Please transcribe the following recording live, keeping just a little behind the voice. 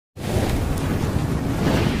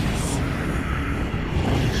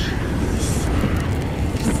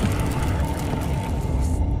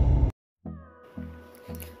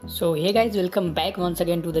So hey guys, welcome back once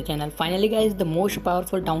again to the channel. Finally guys, the most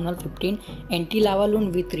powerful Town Hall 15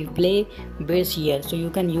 anti-lavaloon with replay base here. So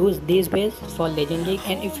you can use this base for Legend League,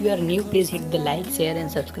 and if you are new, please hit the like, share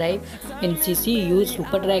and subscribe. In CC, use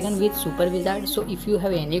Super Dragon with Super Wizard. So if you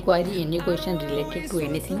have any query, any question related to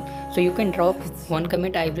anything, so you can drop one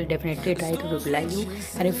comment. I will definitely try to reply you.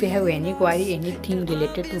 And if you have any query, anything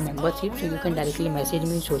related to membership, so you can directly message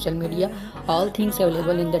me in social media. All things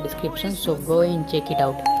available in the description, so go and check it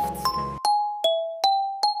out.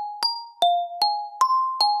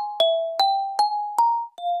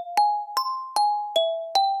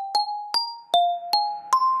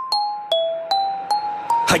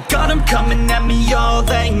 I got them coming at me all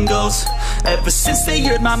angles. Ever since they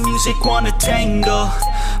heard my music, wanna tangle.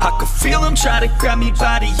 I can feel them try to grab me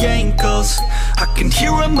by the ankles. I can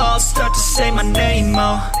hear them all start to say my name,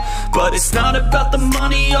 oh. But it's not about the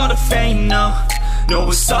money or the fame, no. No,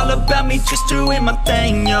 it's all about me just doing my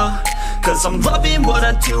thing, yo. Cause I'm loving what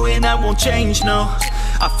I do and I won't change, no.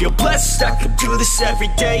 I feel blessed, I could do this every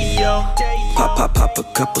day, yo. Pop a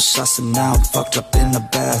couple shots and now I'm fucked up in the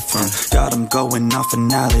bathroom. Got them going off and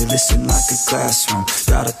now they listen like a classroom.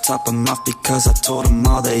 Gotta top them off because I told them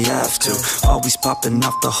all they have to. Always popping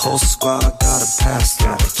off the whole squad, gotta pass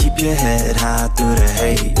through. Gotta keep your head high through the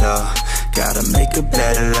hate, yo. Gotta make a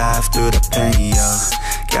better life through the pain, yo.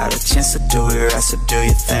 Got a chance to do it right, so do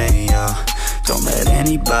your thing, yo. Don't let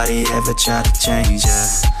anybody ever try to change, yeah.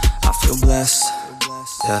 I feel blessed,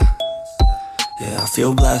 yeah. Yeah, I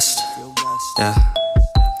feel blessed, yeah.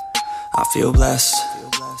 I feel blessed,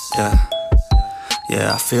 yeah.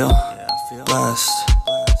 Yeah, I feel blessed,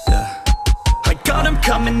 yeah. I got them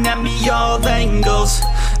coming at me all angles.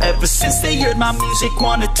 Ever since they heard my music,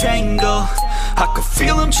 wanna tangle. I can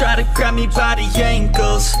feel them try to grab me by the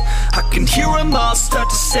ankles. I can hear them all start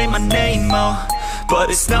to say my name, oh. But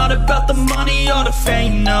it's not about the money or the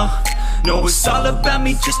fame, no. No, it's all about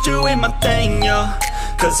me just doing my thing, yo.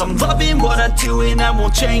 Cause I'm loving what I do and I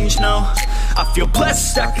won't change, no. I feel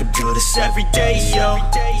blessed, I could do this every day, yo.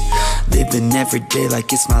 Living every day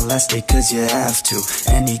like it's my last day, cause you have to.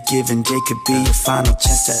 Any given day could be your final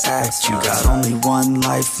chance to act. You got only one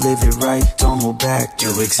life, live it right, don't hold back.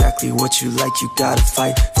 Do exactly what you like, you gotta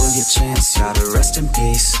fight for your chance. Gotta rest in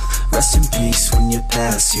peace when you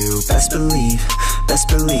pass. You best believe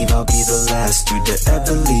I'll be the last dude to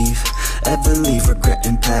ever leave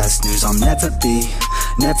regretting past news. I'll never be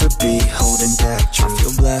holding back. I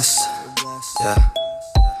feel blessed, yeah.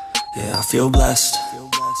 Yeah, I feel blessed,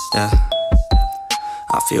 yeah.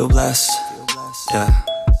 I feel blessed, yeah.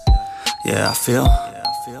 Yeah, I feel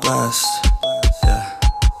blessed, yeah.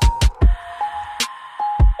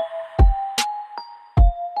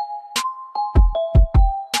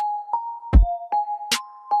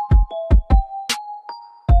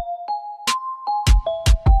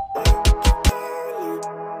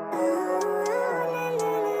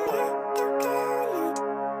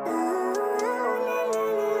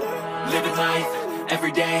 Living life,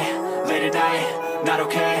 every day, late at night, not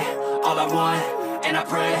okay. All I want, and I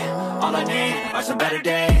pray, all I need are some better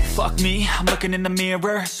days. Fuck me, I'm looking in the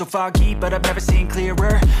mirror, so foggy, but I've never seen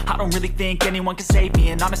clearer. I don't really think anyone can save me,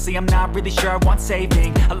 and honestly I'm not really sure I want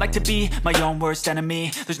saving. I like to be my own worst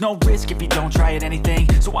enemy. There's no risk if you don't try at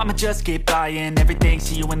anything, so I'ma just keep buying everything.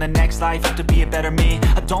 See you in the next life, have to be a better me.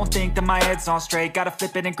 I don't think that my head's on straight, gotta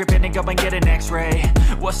flip it and grip it and go and get an x-ray.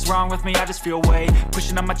 What's wrong with me? I just feel weight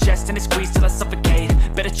pushing on my chest and it squeezes till I suffocate.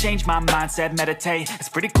 Better change my mindset, meditate. It's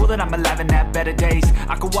pretty cool that I'm alive and have better days.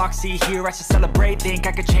 I could walk, see, hear, I should celebrate. Think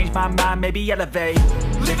I could change my mind, maybe elevate.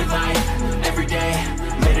 Living life, every day,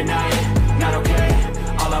 late at night, not okay.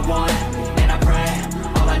 All I want, and I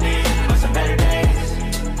pray, all I need are some better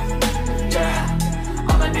days. Yeah,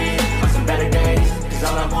 all I need are some better days. Cause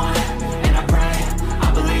all I want, and I pray,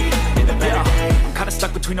 I believe in the better days. I'm kinda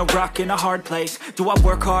stuck between a rock and a hard place. Do I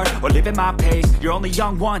work hard or live at my pace? You're only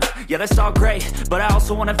young once, yeah that's all great, but I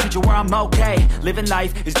also want a future where I'm okay. Living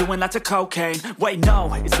life is doing lots of cocaine. Wait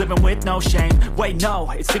no, it's living with no shame. Wait no,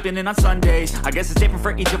 it's sleeping in on Sundays. I guess it's different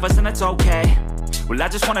for each of us and that's okay. Well I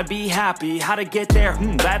just wanna be happy, how to get there?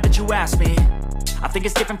 Glad that you asked me. I think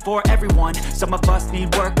it's different for everyone. Some of us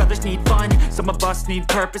need work, others need fun. Some of us need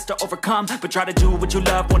purpose to overcome. But try to do what you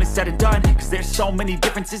love when it's said and done. Cause there's so many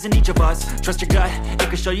differences in each of us. Trust your gut, it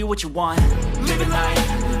can show you what you want. Living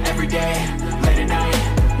life, every day, late at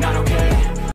night, not okay.